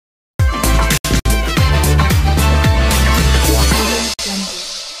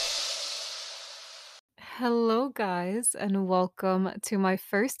Hello, guys, and welcome to my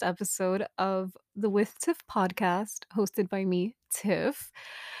first episode of the With Tiff podcast, hosted by me, Tiff.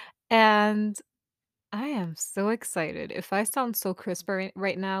 And I am so excited. If I sound so crisp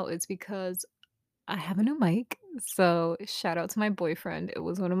right now, it's because I have a new mic. So, shout out to my boyfriend. It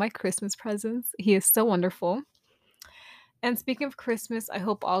was one of my Christmas presents. He is so wonderful. And speaking of Christmas, I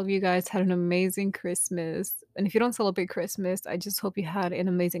hope all of you guys had an amazing Christmas. And if you don't celebrate Christmas, I just hope you had an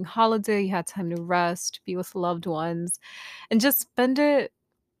amazing holiday. You had time to rest, be with loved ones, and just spend it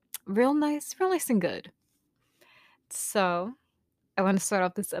real nice and good. So, I want to start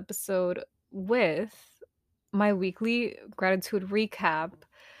off this episode with my weekly gratitude recap.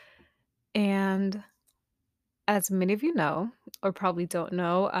 And as many of you know, or probably don't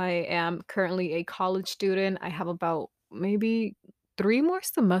know, I am currently a college student. I have about maybe 3 more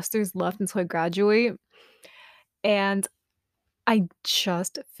semesters left until I graduate. And I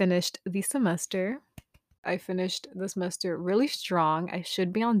just finished the semester. I finished the semester really strong. I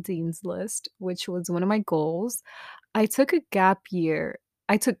should be on Dean's List, which was one of my goals. I took a gap year.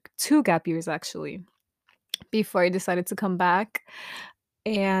 I took 2 gap years actually before I decided to come back.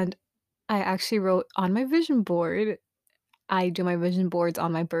 And I actually wrote on my vision board. I do my vision boards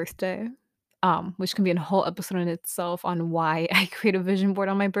on my birthday, which can be a whole episode in itself on why I create a vision board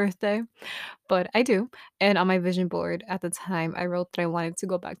on my birthday. But I do. And on my vision board at the time, I wrote that I wanted to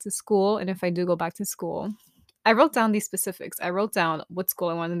go back to school. And if I do go back to school, I wrote down these specifics. I wrote down what school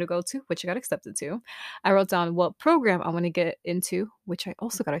I wanted to go to, which I got accepted to. I wrote down what program I want to get into, which I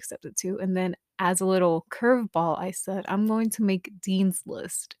also got accepted to. And then as a little curveball, I said, I'm going to make Dean's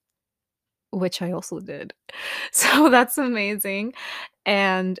List, which I also did. So that's amazing.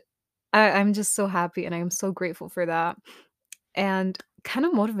 And I'm just so happy and I am so grateful for that. And kind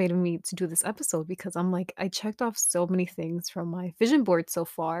of motivated me to do this episode because I'm like, I checked off so many things from my vision board so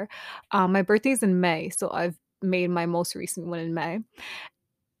far. My birthday's in May, so I've made my most recent one in May.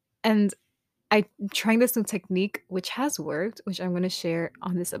 And I'm trying this new technique, which has worked, which I'm going to share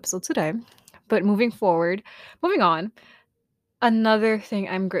on this episode today. But moving on, another thing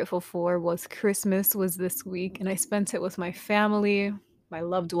I'm grateful for was Christmas was this week, and I spent it with my family, my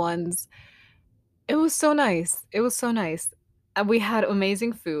loved ones. It was so nice. It was so nice. We had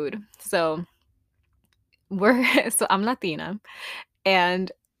amazing food. So I'm Latina, and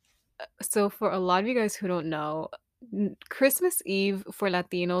so for a lot of you guys who don't know, Christmas Eve for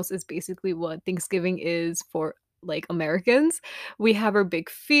Latinos is basically what Thanksgiving is for like Americans. We have our big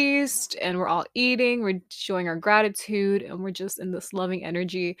feast and we're all eating, we're showing our gratitude, and we're just in this loving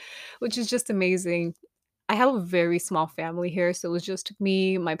energy, which is just amazing. I have a very small family here, so it was just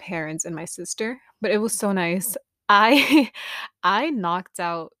me, my parents, and my sister, but it was so nice. I I knocked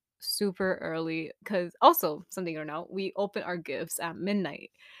out super early because also something you don't know, we open our gifts at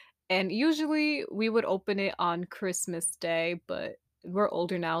midnight. And usually we would open it on Christmas Day, but we're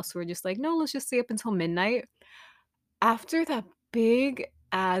older now, so we're just like, no, let's just stay up until midnight. After that big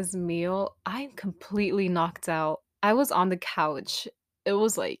ass meal, I completely knocked out. I was on the couch. It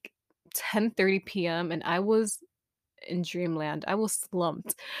was like 10:30 p.m. and I was in dreamland. I was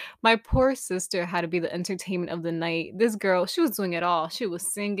slumped. My poor sister had to be the entertainment of the night. This girl, she was doing it all. She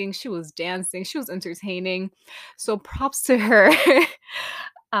was singing, she was dancing, she was entertaining. So props to her.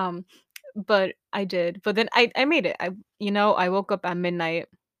 um, but I did. But then I made it. I woke up at midnight,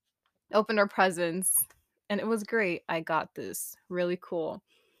 opened our presents, and it was great. I got this really cool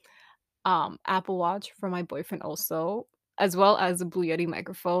Apple Watch for my boyfriend also, as well as a Blue Yeti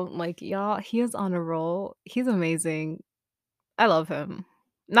microphone. Like, y'all, he is on a roll. He's amazing. I love him.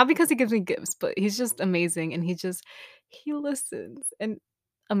 Not because he gives me gifts, but he's just amazing and he listens and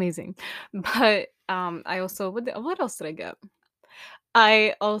amazing. But I also what else did I get?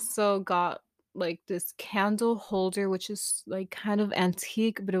 I also got like this candle holder which is like kind of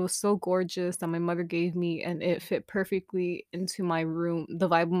antique, but it was so gorgeous that my mother gave me and it fit perfectly into my room, the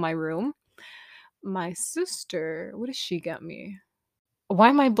vibe of my room. My sister, what did she get me? Why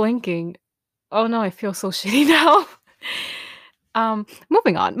am I blinking? Oh no, I feel so shitty now.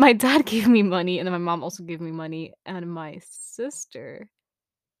 Moving on. My dad gave me money, and then my mom also gave me money, and my sister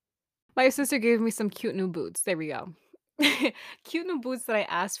gave me some cute new boots. There we go. Cute new boots that I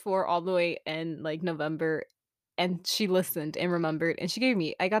asked for all the way in like November, and she listened and remembered, and she gave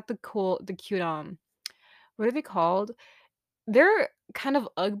me. I got the cute what are they called? They're kind of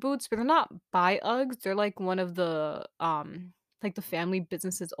UGG boots, but they're not by Uggs. They're like one of the like the family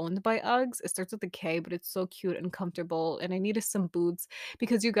businesses owned by Uggs. It starts with a K, but it's so cute and comfortable. And I needed some boots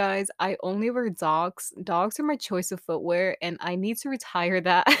because you guys, I only wear dogs. Dogs are my choice of footwear, and I need to retire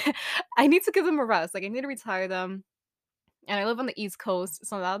that. I need to give them a rest. Like I need to retire them. And I live on the East Coast,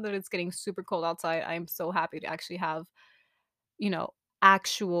 so now that it's getting super cold outside, I am so happy to actually have, you know,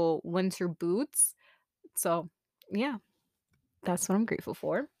 actual winter boots. So, yeah, that's what I'm grateful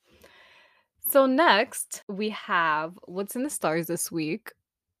for. So next, we have what's in the stars this week.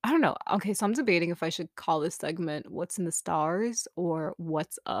 I don't know. Okay, so I'm debating if I should call this segment What's in the Stars or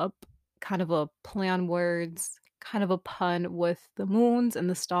What's Up. Kind of a play on words, kind of a pun with the moons and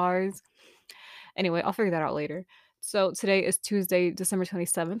the stars. Anyway, I'll figure that out later. So today is Tuesday, December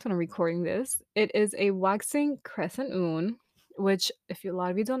 27th when I'm recording this. It is a waxing crescent moon, which if you, a lot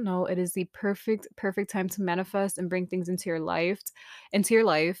of you don't know, it is the perfect time to manifest and bring things into your life, and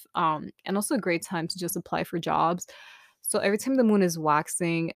also a great time to just apply for jobs. So every time the moon is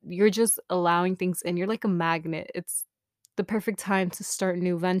waxing, you're just allowing things in. You're like a magnet. It's the perfect time to start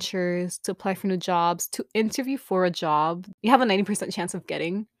new ventures, to apply for new jobs, to interview for a job. You have a 90% chance of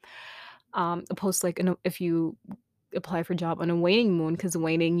getting opposed to like if you apply for a job on a waning moon, because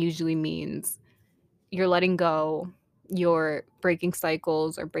waning usually means you're letting go, you're breaking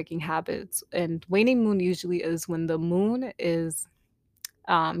cycles or breaking habits. And waning moon usually is when the moon is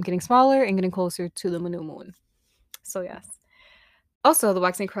getting smaller and getting closer to the new moon. So yes. Also, the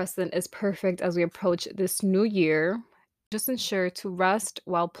waxing crescent is perfect as we approach this new year. Just ensure to rest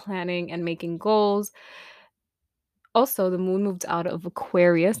while planning and making goals. Also, the moon moved out of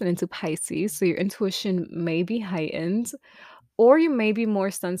Aquarius and into Pisces, so your intuition may be heightened, or you may be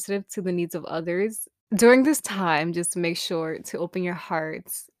more sensitive to the needs of others. During this time, just make sure to open your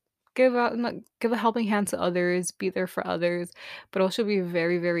hearts, give a helping hand to others, be there for others, but also be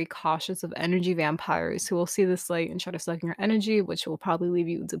very, very cautious of energy vampires who will see this light and try to suck in your energy, which will probably leave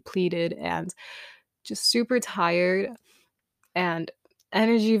you depleted and just super tired. And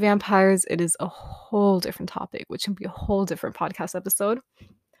energy vampires, it is a whole different topic, which can be a whole different podcast episode.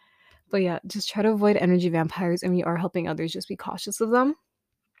 But yeah, just try to avoid energy vampires, and when you are helping others, just be cautious of them.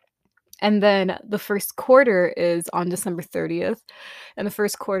 And then the first quarter is on December 30th. And the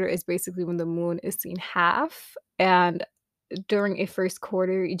first quarter is basically when the moon is seen half. And during a first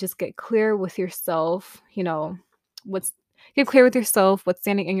quarter, you just get clear with yourself, what's get clear with yourself, what's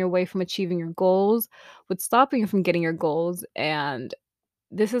standing in your way from achieving your goals, what's stopping you from getting your goals. And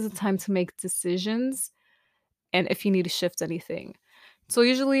this is a time to make decisions and if you need to shift anything. So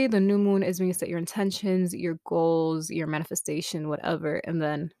usually the new moon is when you set your intentions, your goals, your manifestation, whatever. And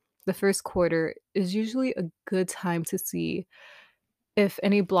then the first quarter is usually a good time to see if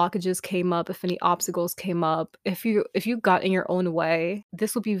any blockages came up, if any obstacles came up, if you got in your own way.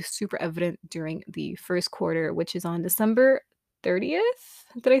 This will be super evident during the first quarter, which is on December 30th.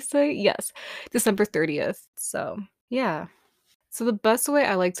 Did I say? Yes, December 30th. So, yeah. So the best way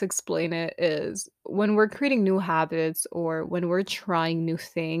I like to explain it is when we're creating new habits or when we're trying new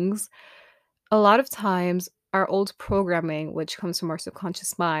things, a lot of times our old programming, which comes from our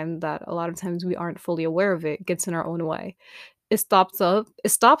subconscious mind, that a lot of times we aren't fully aware of it, gets in our own way. It stops us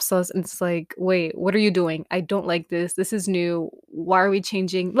and it's like, wait, what are you doing? I don't like this. This is new. Why are we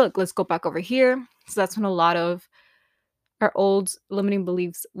changing? Look, let's go back over here. So that's when a lot of our old limiting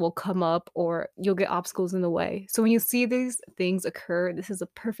beliefs will come up or you'll get obstacles in the way. So when you see these things occur, this is a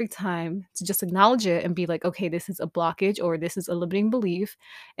perfect time to just acknowledge it and be like, okay, this is a blockage or this is a limiting belief,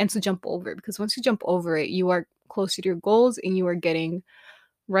 and to jump over it. Because once you jump over it, you are closer to your goals and you are getting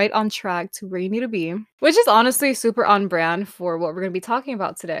right on track to where you need to be, which is honestly super on brand for what we're going to be talking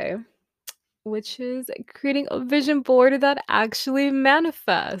about today, which is creating a vision board that actually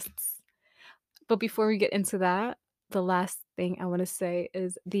manifests. But before we get into that, the last thing I want to say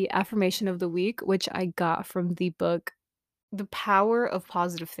is the affirmation of the week, which I got from the book The Power of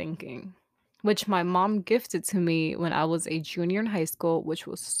Positive Thinking, which my mom gifted to me when I was a junior in high school, which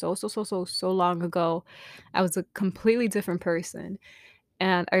was so long ago. I was a completely different person.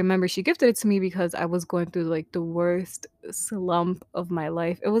 And I remember she gifted it to me because I was going through like the worst slump of my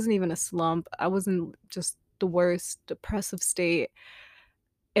life. It wasn't even a slump. I was in just the worst depressive state.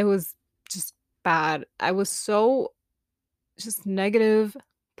 It was just bad. I was so just negative,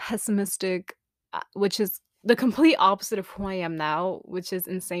 pessimistic, which is the complete opposite of who I am now, which is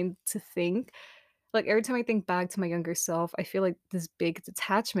insane to think. Like every time I think back to my younger self, I feel like this big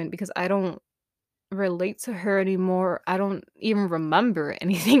detachment because I don't relate to her anymore. I don't even remember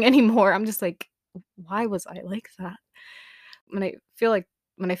anything anymore. I'm just like, why was I like that? When I feel like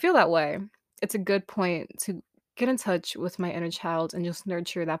when I feel that way, it's a good point to get in touch with my inner child and just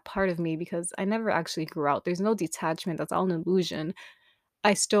nurture that part of me because I never actually grew out. There's no detachment. That's all an illusion.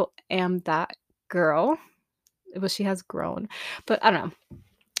 I still am that girl, but she has grown. But I don't know.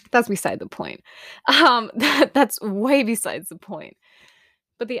 That's beside the point. That's way besides the point.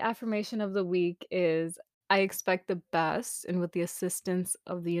 But the affirmation of the week is I expect the best, and with the assistance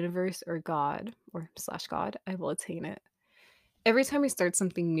of the universe or God or slash God, I will attain it. Every time we start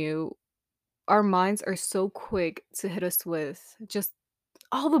something new, our minds are so quick to hit us with just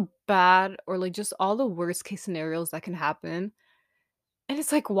all the bad or like just all the worst case scenarios that can happen. And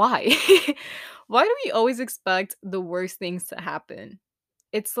it's like, why? Why do we always expect the worst things to happen?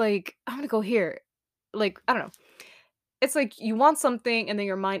 It's like, I'm gonna go here. Like, I don't know. It's like you want something and then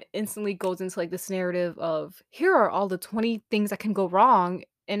your mind instantly goes into like this narrative of here are all the 20 things that can go wrong.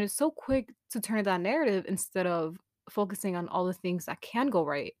 And it's so quick to turn that narrative instead of focusing on all the things that can go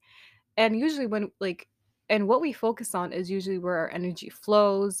right. And usually when like and what we focus on is usually where our energy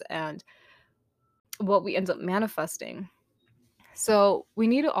flows and what we end up manifesting. So we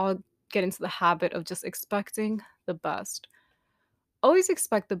need to all get into the habit of just expecting the best. Always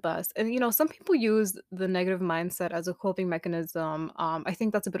expect the best. And some people use the negative mindset as a coping mechanism. I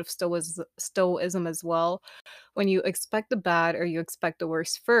think that's a bit of stoicism as well. When you expect the bad or you expect the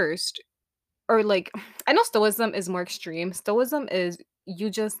worst first, or like I know stoicism is more extreme. Stoicism is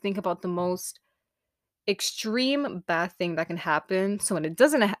you just think about the most extreme bad thing that can happen. So when it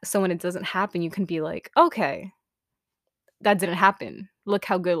doesn't happen, you can be like, okay, that didn't happen. Look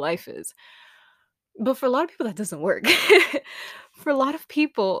how good life is. But for a lot of people, that doesn't work. For a lot of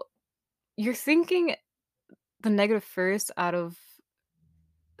people, you're thinking the negative first out of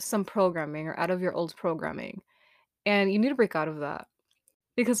some programming or out of your old programming. And you need to break out of that.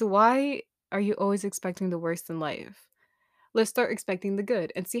 Because why are you always expecting the worst in life? Let's start expecting the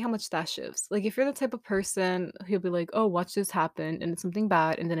good and see how much that shifts. Like if you're the type of person who'll be like, oh, watch this happen and it's something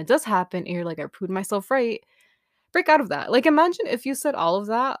bad, and then it does happen, and you're like, I proved myself right. Break out of that. Like imagine if you said all of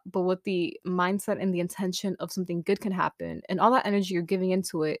that, but with the mindset and the intention of something good can happen, and all that energy you're giving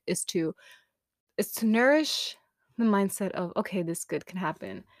into it is to nourish the mindset of okay, this good can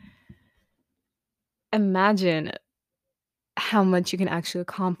happen. Imagine how much you can actually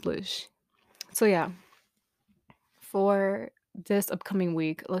accomplish. So yeah, for this upcoming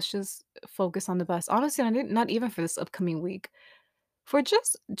week, let's just focus on the best. Honestly, not even for this upcoming week. For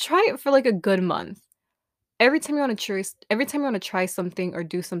just try it for like a good month. Every time you want to try something or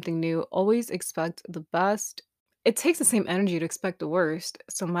do something new, always expect the best. It takes the same energy to expect the worst,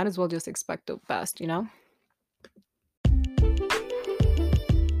 so might as well just expect the best?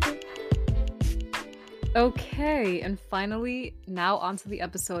 Okay, and finally, now onto the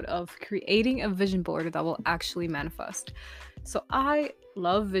episode of creating a vision board that will actually manifest. So I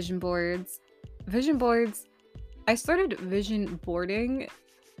love vision boards. Vision boards, I started vision boarding.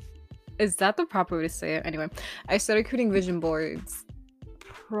 Is that the proper way to say it? Anyway, I started creating vision boards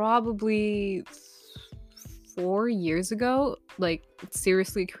probably 4 years ago. Like,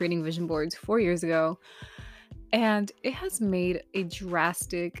 seriously, creating vision boards 4 years ago. And it has made a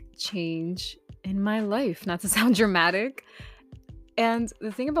drastic change in my life, not to sound dramatic. And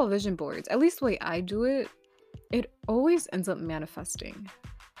the thing about vision boards, at least the way I do it, it always ends up manifesting.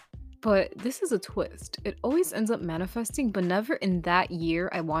 But this is a twist. It always ends up manifesting, but never in that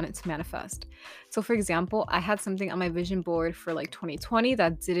year I want it to manifest. So, for example, I had something on my vision board for like 2020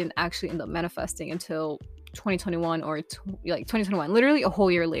 that didn't actually end up manifesting until 2021 or like 2021, literally a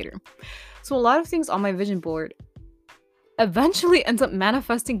whole year later. So, a lot of things on my vision board eventually ends up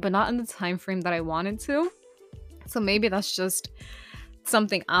manifesting, but not in the time frame that I wanted to. So, maybe that's just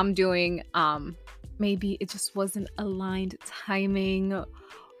something I'm doing. Maybe it just wasn't aligned timing.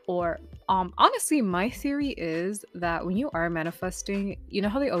 Or honestly, my theory is that when you are manifesting, you know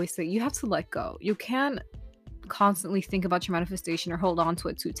how they always say you have to let go. You can't constantly think about your manifestation or hold on to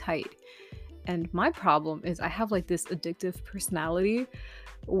it too tight. And my problem is I have like this addictive personality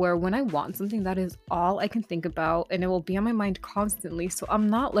where when I want something, that is all I can think about and it will be on my mind constantly. So I'm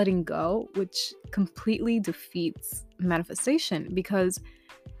not letting go, which completely defeats manifestation because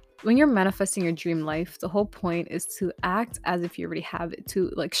when you're manifesting your dream life, the whole point is to act as if you already have it,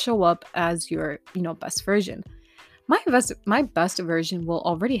 to like show up as your, best version. My best version will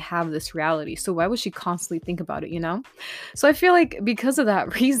already have this reality. So why would she constantly think about it? So I feel like because of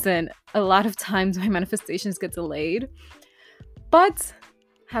that reason, a lot of times my manifestations get delayed. But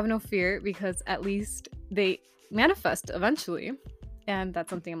have no fear because at least they manifest eventually. And that's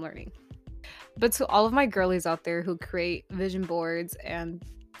something I'm learning. But to all of my girlies out there who create vision boards and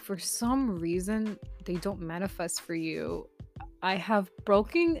for some reason they don't manifest for you, I have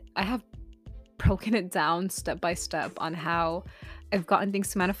broken it down step by step on how I've gotten things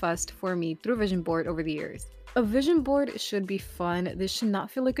to manifest for me through a vision board over the years. A vision board should be fun. This should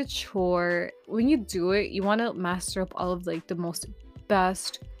not feel like a chore. When you do it, you want to master up all of like the most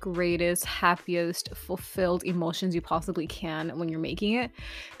best, greatest, happiest, fulfilled emotions you possibly can when you're making it.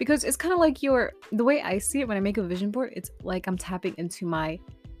 Because it's kind of like the way I see it when I make a vision board, it's like I'm tapping into my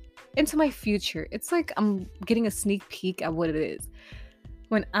future. It's like I'm getting a sneak peek at what it is.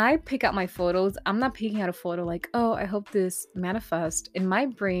 When I pick out my photos, I'm not picking out a photo like, oh, I hope this manifests. In my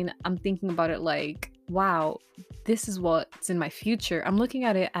brain, I'm thinking about it like, wow, this is what's in my future. I'm looking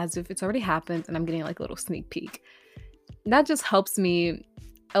at it as if it's already happened and I'm getting like a little sneak peek. That just helps me.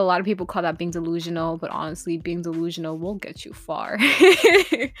 A lot of people call that being delusional, but honestly, being delusional won't get you far.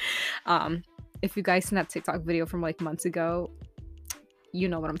 um, if you guys seen that TikTok video from like months ago, you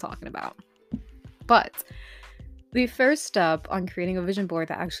know what I'm talking about. But the first step on creating a vision board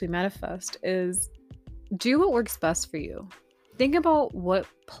that actually manifests is do what works best for you. Think about what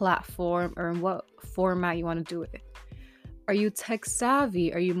platform or in what format you want to do it. Are you tech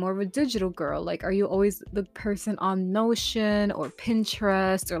savvy? Are you more of a digital girl? Like, are you always the person on Notion or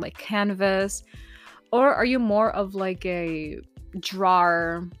Pinterest or like Canvas? Or are you more of like a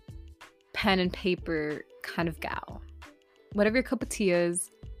drawer, pen and paper kind of gal? Whatever your cup of tea is.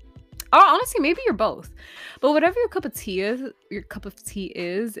 Or honestly, maybe you're both. But whatever your cup of tea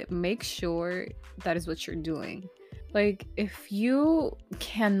is, make sure that is what you're doing. Like, if you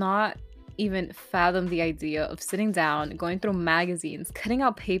cannot even fathom the idea of sitting down, going through magazines, cutting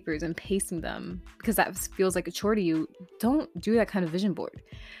out papers and pasting them because that feels like a chore to you, don't do that kind of vision board.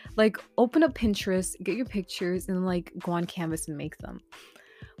 Like, open up Pinterest, get your pictures, and like go on Canvas and make them.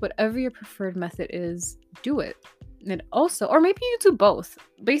 Whatever your preferred method is, do it. And also, or maybe you do both.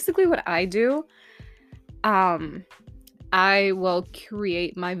 Basically, what I do, I will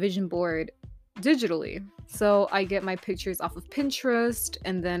create my vision board digitally. So I get my pictures off of Pinterest,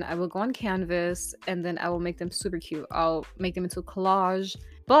 and then I will go on Canvas, and then I will make them super cute. I'll make them into a collage,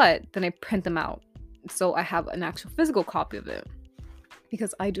 but then I print them out. So I have an actual physical copy of it.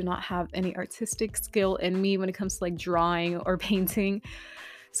 Because I do not have any artistic skill in me when it comes to like drawing or painting.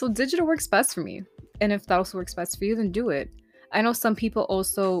 So digital works best for me. And if that also works best for you, then do it. I know some people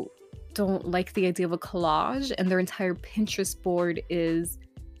also don't like the idea of a collage and their entire Pinterest board is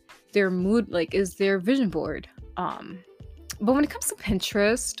their mood, like is their vision board. But when it comes to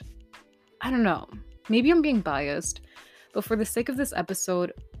Pinterest, I don't know. Maybe I'm being biased, but for the sake of this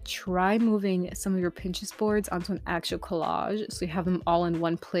episode, try moving some of your Pinterest boards onto an actual collage so you have them all in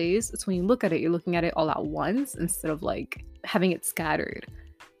one place. So when you look at it, you're looking at it all at once instead of like having it scattered.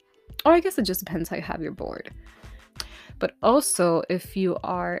 Or I guess it just depends how you have your board. But also, if you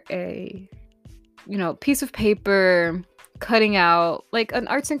are a, piece of paper, cutting out, like an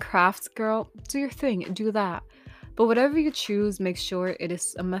arts and crafts girl, do your thing, do that. But whatever you choose, make sure it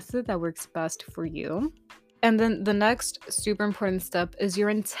is a method that works best for you. And then the next super important step is your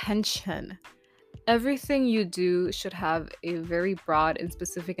intention. Everything you do should have a very broad and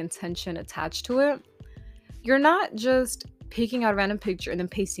specific intention attached to it. You're not just picking out a random picture and then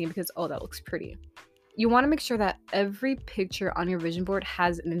pasting it because, oh, that looks pretty. You want to make sure that every picture on your vision board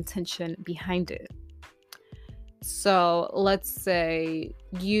has an intention behind it. So let's say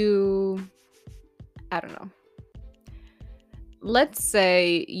let's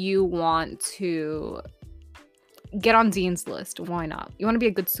say you want to get on Dean's list. Why not? You want to be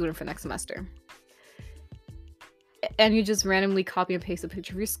a good student for next semester. And you just randomly copy and paste a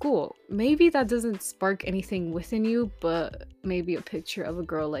picture of your school. Maybe that doesn't spark anything within you, but maybe a picture of a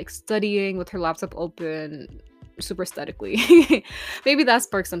girl like studying with her laptop open super aesthetically. Maybe that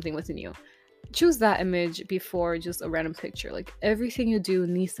sparks something within you. Choose that image before just a random picture. Like everything you do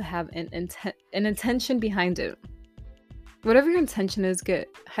needs to have an intention behind it. Whatever your intention is, get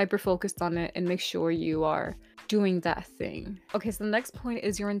hyper focused on it and make sure you are doing that thing. Okay, so the next point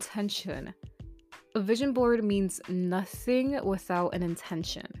is your intention. A vision board means nothing without an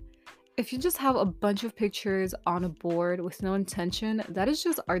intention. If you just have a bunch of pictures on a board with no intention, that is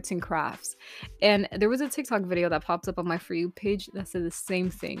just arts and crafts. And there was a TikTok video that popped up on my For You page that said the same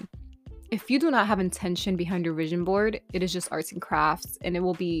thing. If you do not have intention behind your vision board, it is just arts and crafts and it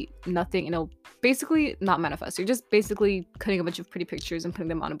will be nothing and it'll basically not manifest. You're just basically cutting a bunch of pretty pictures and putting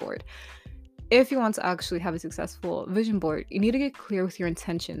them on a board. If you want to actually have a successful vision board, you need to get clear with your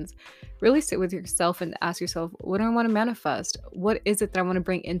intentions. Really sit with yourself and ask yourself, what do I want to manifest? What is it that I want to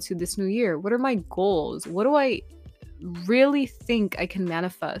bring into this new year? What are my goals? What do I really think I can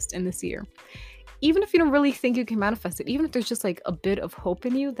manifest in this year? Even if you don't really think you can manifest it, even if there's just like a bit of hope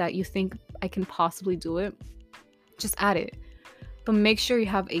in you that you think I can possibly do it, just add it. But make sure you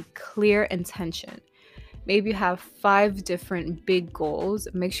have a clear intention. Maybe you have 5 different big goals.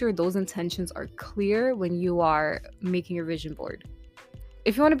 Make sure those intentions are clear when you are making your vision board.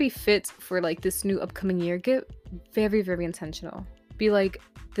 If you want to be fit for like this new upcoming year, get very, very intentional. Be like,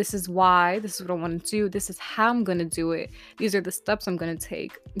 this is why, this is what I want to do, this is how I'm going to do it, these are the steps I'm going to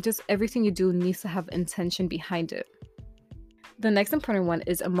take. Just everything you do needs to have intention behind it. The next important one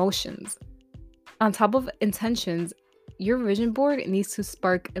is emotions. On top of intentions, your vision board needs to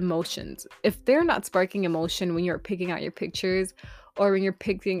spark emotions. If they're not sparking emotion when you're picking out your pictures, or when you're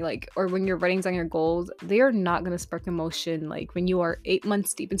picking or when you're writing down your goals, they are not going to spark emotion. Like when you are 8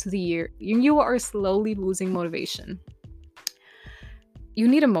 months deep into the year, you are slowly losing motivation. You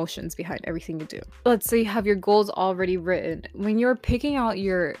need emotions behind everything you do. Let's say you have your goals already written. When you're picking out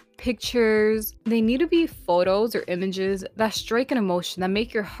your pictures, they need to be photos or images that strike an emotion, that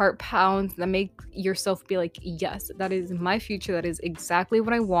make your heart pound, that make yourself be like, yes, that is my future. That is exactly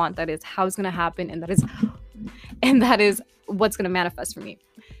what I want. That is how it's going to happen. And that is what's going to manifest for me.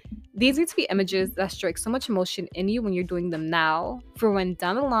 These need to be images that strike so much emotion in you when you're doing them now, for when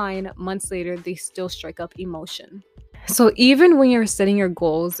down the line, months later, they still strike up emotion. So even when you're setting your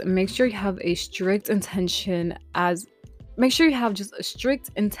goals, make sure you have a strict intention make sure you have just a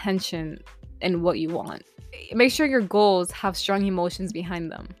strict intention in what you want. Make sure your goals have strong emotions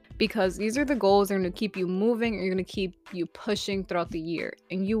behind them, because these are the goals that are going to keep you moving, or you're going to keep you pushing throughout the year.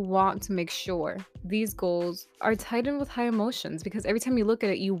 And you want to make sure these goals are tied in with high emotions, because every time you look at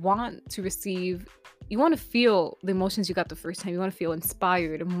it, you want to feel the emotions you got the first time. You want to feel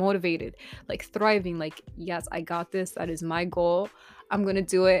inspired, motivated, like thriving, like, yes, I got this. That is my goal. I'm going to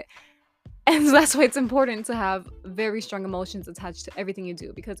do it. And that's why it's important to have very strong emotions attached to everything you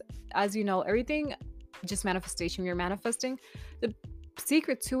do, because as you know, everything, just manifestation, you're manifesting. The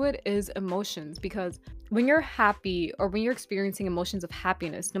secret to it is emotions, because when you're happy, or when you're experiencing emotions of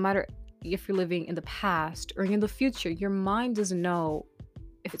happiness, no matter if you're living in the past or in the future, your mind doesn't know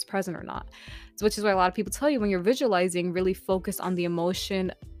if it's present or not. So, which is why a lot of people tell you, when you're visualizing, really focus on the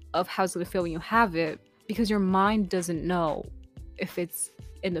emotion of how it's going to feel when you have it, because your mind doesn't know if it's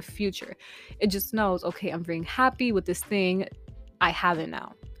in the future. It just knows, okay, I'm being happy with this thing, I have it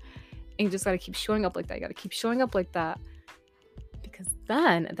now. And you just got to keep showing up like that. You got to keep showing up like that, because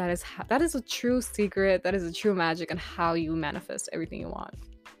then that is a true secret, that is a true magic on how you manifest everything you want.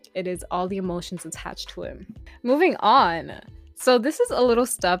 It is all the emotions attached to it. Moving on. So this is a little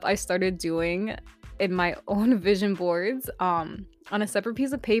step I started doing in my own vision boards. On a separate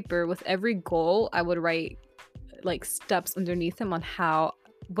piece of paper with every goal, I would write like steps underneath them on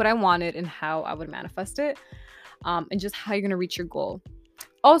what I wanted and how I would manifest it, and just how you're gonna reach your goal.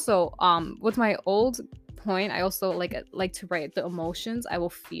 Also, with my old point, I also like to write the emotions I will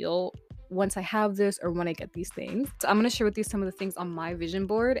feel once I have this, or when I get these things. So I'm going to share with you some of the things on my vision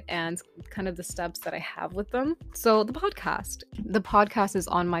board and kind of the steps that I have with them. So the podcast is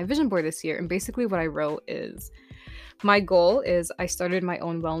on my vision board this year. And basically what I wrote is, my goal is, I started my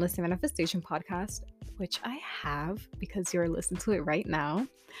own wellness and manifestation podcast, which I have because you're listening to it right now.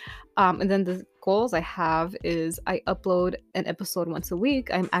 And then the goals I have is, I upload an episode once a week.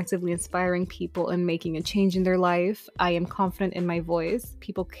 I'm actively inspiring people and making a change in their life. I am confident in my voice.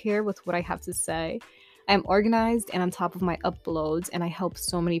 People care with what I have to say. I'm organized and on top of my uploads, and I help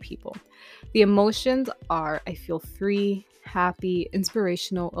so many people. The emotions are, I feel free, happy,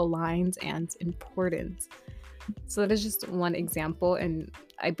 inspirational, aligned, and important. So that is just one example, and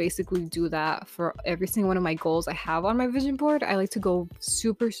I basically do that for every single one of my goals I have on my vision board. I like to go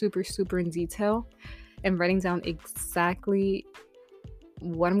super, super, super in detail and writing down exactly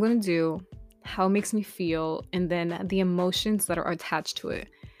what I'm going to do, how it makes me feel, and then the emotions that are attached to it.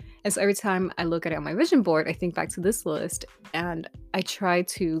 And so every time I look at it on my vision board, I think back to this list and I try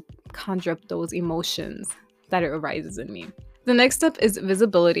to conjure up those emotions that it arises in me. The next step is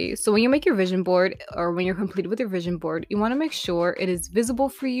visibility. So when you make your vision board, or when you're completed with your vision board, you want to make sure it is visible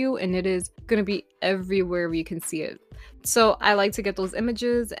for you and it is going to be everywhere where you can see it. So I like to get those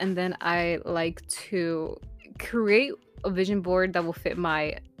images, and then I like to create a vision board that will fit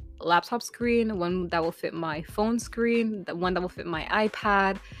my laptop screen, one that will fit my phone screen, one that will fit my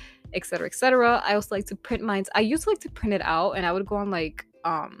iPad, etc., etc. I also like to print mine. I used to like to print it out, and I would go on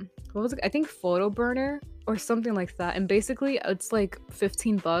what was it? I think Photo Burner or something like that. And basically it's like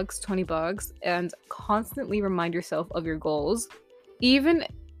 $15, $20, and constantly remind yourself of your goals. Even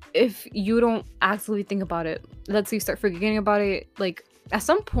if you don't actively think about it, let's say you start forgetting about it, like at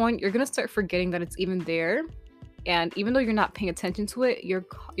some point you're gonna start forgetting that it's even there. And even though you're not paying attention to it,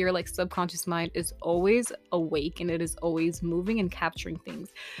 your like subconscious mind is always awake, and it is always moving and capturing things.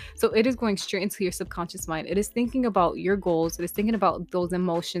 So it is going straight into your subconscious mind. It is thinking about your goals. It is thinking about those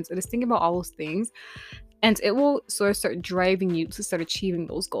emotions. It is thinking about all those things. And it will sort of start driving you to start achieving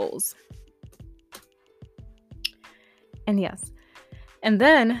those goals. And yes. And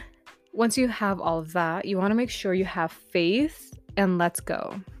then once you have all of that, you want to make sure you have faith and let's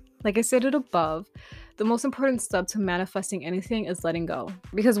go. Like I said it above, the most important step to manifesting anything is letting go.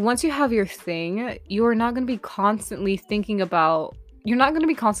 Because once you have your thing, you are not going to be constantly thinking about you're not going to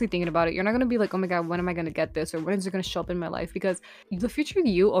be constantly thinking about it. You're not going to be like, "Oh my god, when am I going to get this or when is it going to show up in my life?" Because the future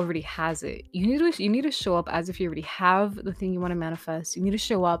you already has it. You need to show up as if you already have the thing you want to manifest. You need to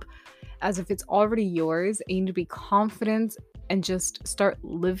show up as if it's already yours, and you need to be confident and just start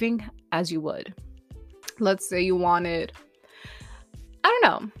living as you would. Let's say you wanted, I don't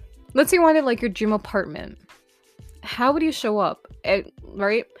know. Let's say you wanted like your dream apartment. How would you show up?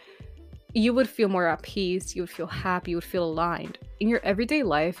 Right? You would feel more at peace, you would feel happy, you would feel aligned. In your everyday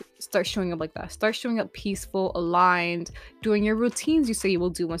life, start showing up like that. Start showing up peaceful, aligned, doing your routines you say you will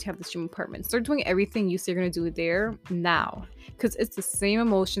do once you have this dream apartment. Start doing everything you say you're gonna do there now. Because it's the same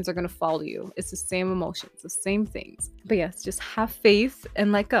emotions are gonna follow you. It's the same emotions, the same things. But yes, just have faith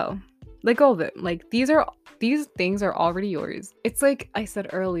and let go. Let go of it. Like these things are already yours. It's like I said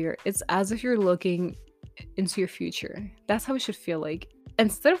earlier, it's as if you're looking into your future. That's how it should feel like.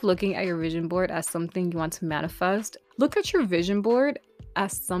 Instead of looking at your vision board as something you want to manifest, look at your vision board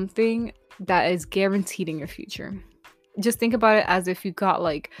as something that is guaranteed in your future. Just think about it as if you got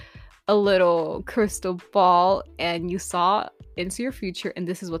like a little crystal ball and you saw into your future and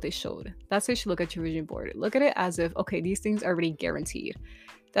this is what they showed. That's how you should look at your vision board. Look at it as if, okay, these things are already guaranteed.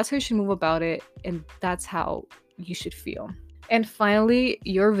 That's how you should move about it, and that's how you should feel. And finally,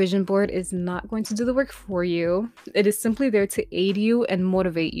 your vision board is not going to do the work for you. It is simply there to aid you and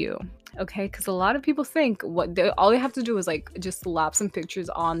motivate you. Okay, because a lot of people think all they have to do is like just slap some pictures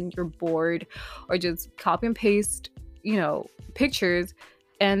on your board or just copy and paste, pictures,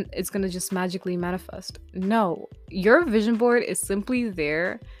 and it's gonna just magically manifest. No, your vision board is simply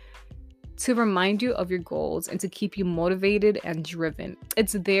there to remind you of your goals and to keep you motivated and driven.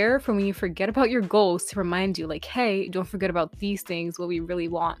 It's there for when you forget about your goals to remind you, like, hey, don't forget about these things, what we really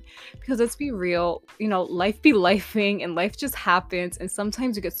want. Because let's be real, life be lifing and life just happens. And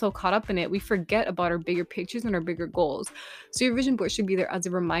sometimes we get so caught up in it, we forget about our bigger pictures and our bigger goals. So your vision board should be there as a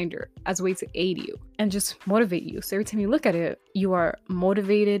reminder, as a way to aid you and just motivate you. So every time you look at it, you are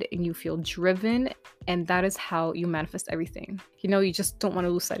motivated and you feel driven. And that is how you manifest everything. You just don't want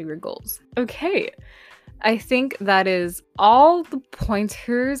to lose sight of your goals. Okay, I think that is all the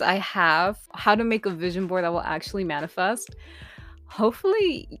pointers I have how to make a vision board that will actually manifest.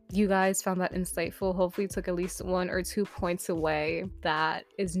 Hopefully you guys found that insightful. Hopefully you took at least 1 or 2 points away that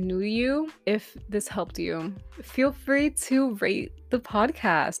is new to you. If this helped you, feel free to rate the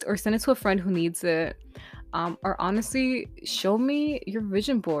podcast or send it to a friend who needs it. Or honestly, show me your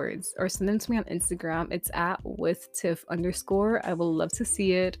vision boards or send them to me on Instagram. It's at @withtiff_. I will love to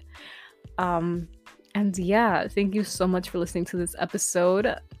see it. And yeah, thank you so much for listening to this episode.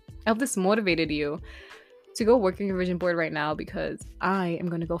 I hope this motivated you to go work on your vision board right now, because I am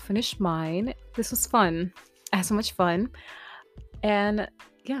going to go finish mine. This was fun. I had so much fun. And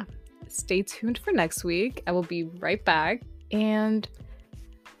yeah, stay tuned for next week. I will be right back. And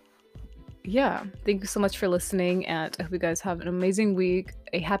yeah, thank you so much for listening, and I hope you guys have an amazing week,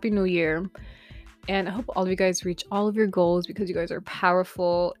 a happy new year, and I hope all of you guys reach all of your goals, because you guys are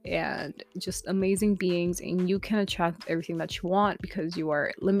powerful and just amazing beings, and you can attract everything that you want because you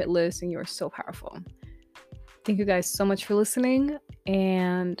are limitless and you are so powerful. Thank you guys so much for listening,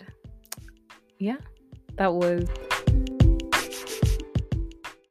 and yeah, that was